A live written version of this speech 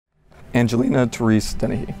Angelina Therese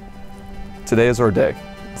Dennehy. Today is our day.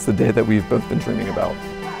 It's the day that we've both been dreaming about.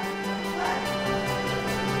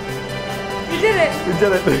 We did it! We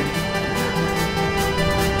did it!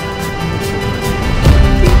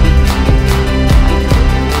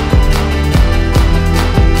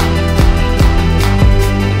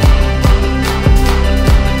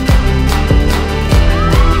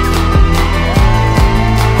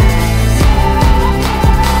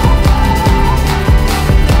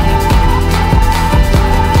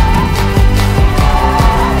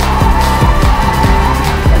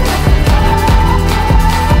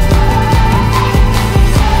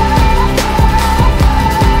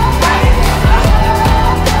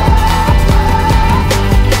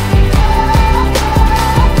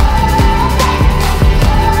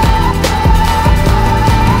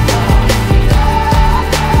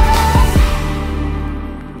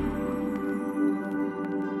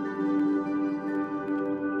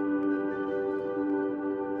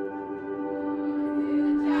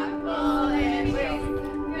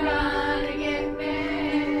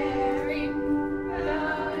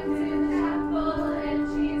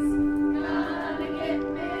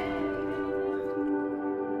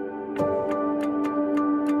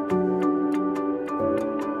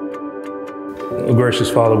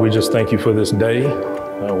 Gracious Father, we just thank you for this day.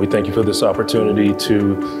 We thank you for this opportunity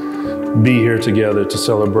to be here together to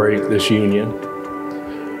celebrate this union.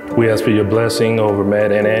 We ask for your blessing over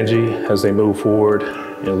Matt and Angie as they move forward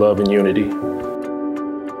in love and unity.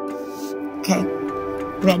 Okay,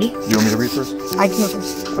 ready? You want me to read first? I can go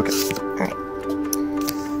first. Okay. All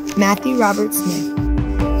right. Matthew Robert Smith.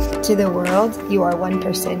 To the world, you are one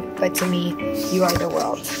person, but to me, you are the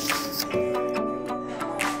world.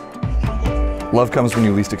 Love comes when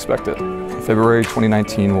you least expect it. February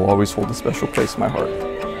 2019 will always hold a special place in my heart.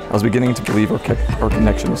 I was beginning to believe our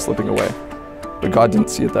connection was slipping away, but God didn't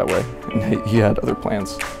see it that way, and He had other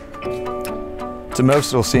plans. To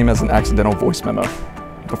most, it'll seem as an accidental voice memo,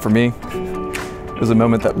 but for me, it was a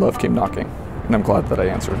moment that love came knocking, and I'm glad that I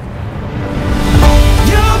answered.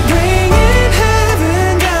 You're bringing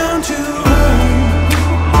heaven down to earth.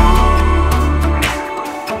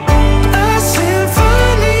 A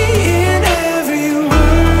symphony in every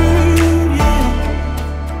word, yeah.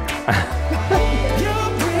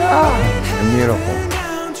 Beautiful.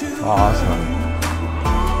 Awesome.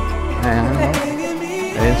 And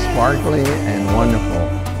it's sparkly and wonderful.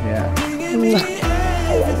 Yeah.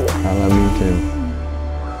 I love you too.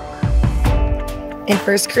 In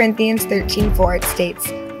 1 Corinthians 13:4, it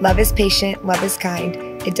states, "Love is patient, love is kind.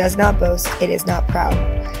 It does not boast, it is not proud."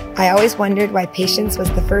 I always wondered why patience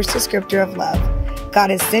was the first descriptor of love.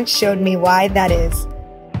 God has since showed me why that is.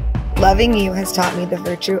 Loving you has taught me the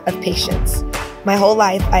virtue of patience. My whole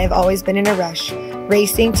life, I have always been in a rush,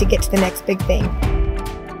 racing to get to the next big thing.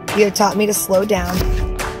 You have taught me to slow down,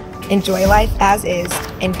 enjoy life as is,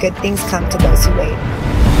 and good things come to those who wait.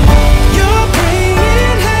 You're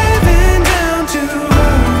bringing heaven down to earth.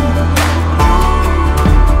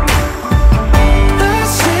 A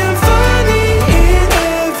symphony in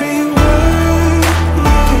every word,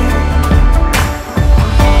 yeah.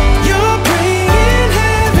 You're bringing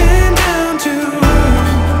heaven down to earth.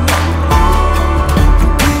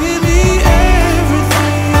 You're bringing me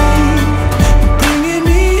everything. You're bringing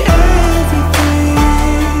me everything.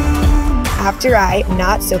 After I,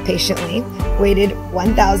 not so patiently, waited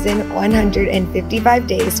 1,155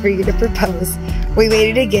 days for you to propose, we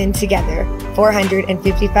waited again together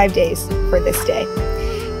 455 days for this day.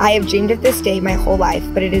 I have dreamed of this day my whole life,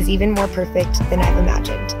 but it is even more perfect than I've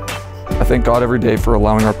imagined. I thank God every day for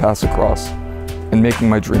allowing our paths to cross and making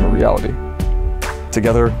my dream a reality.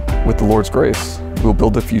 Together, with the Lord's grace, we'll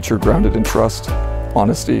build a future grounded in trust,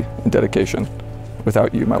 honesty, and dedication.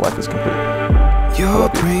 Without you, my life is complete. You're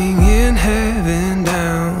bringing heaven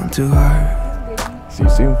down to earth. See you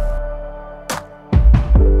soon.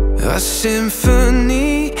 A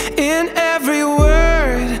symphony in every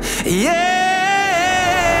word,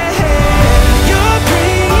 yeah. You're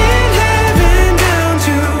bringing heaven down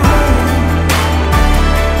to earth.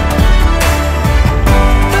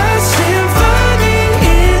 A symphony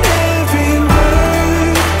in every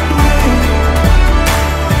word, yeah.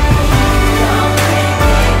 You're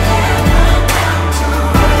bringing heaven down to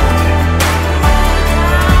earth.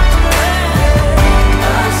 A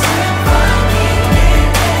symphony in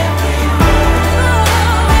every word.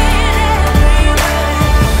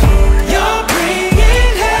 You're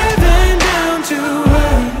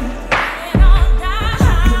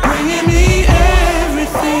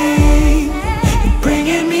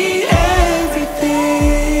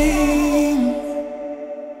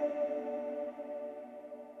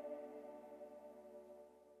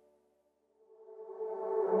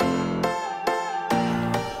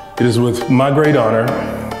It is with my great honor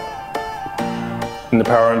and the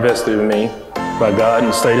power invested in me by God and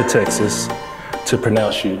the state of Texas to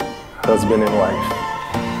pronounce you husband and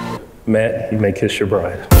wife. Matt, you may kiss your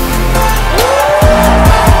bride.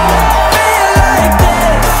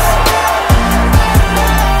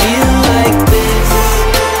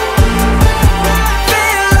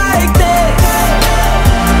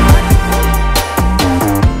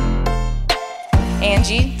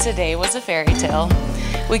 Angie, today was a fairy tale.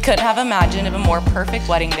 We couldn't have imagined a more perfect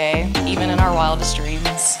wedding day, even in our wildest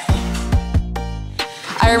dreams.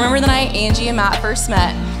 I remember the night Angie and Matt first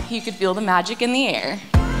met. You could feel the magic in the air.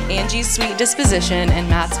 Angie's sweet disposition and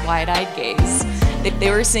Matt's wide-eyed gaze. They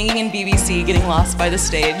were singing in BBC, getting lost by the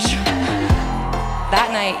stage.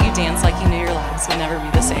 That night, you danced like you knew your lives would never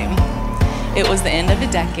be the same. It was the end of a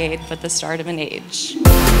decade, but the start of an age.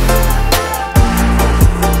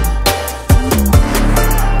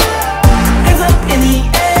 In the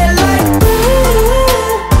air like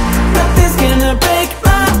ooh, nothing's gonna break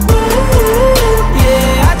my ooh.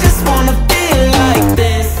 Yeah, I just wanna feel like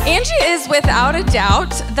this. Angie is without a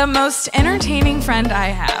doubt the most entertaining friend I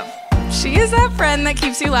have. She is that friend that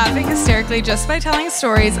keeps you laughing hysterically just by telling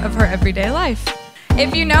stories of her everyday life.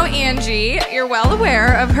 If you know Angie, you're well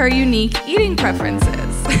aware of her unique eating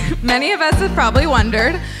preferences. Many of us have probably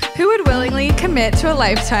wondered who would willingly commit to a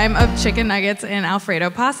lifetime of chicken nuggets and Alfredo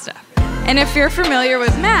pasta. And if you're familiar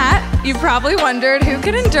with Matt, you probably wondered who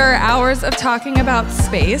could endure hours of talking about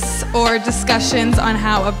space or discussions on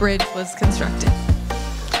how a bridge was constructed.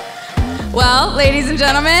 Well, ladies and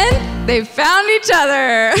gentlemen, they've found each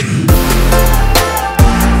other.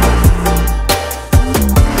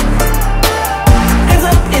 Hands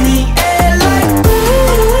up in the air like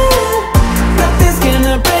ooh, nothing's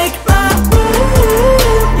gonna break my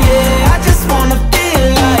ooh. Yeah, I just wanna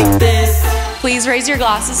feel like this. Please raise your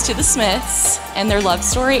glasses to the Smiths and their love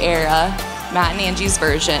story era, Matt and Angie's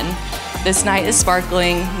version. This night is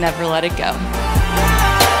sparkling, never let it go. Ooh,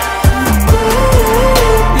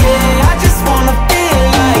 yeah, I just wanna feel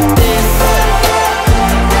like this.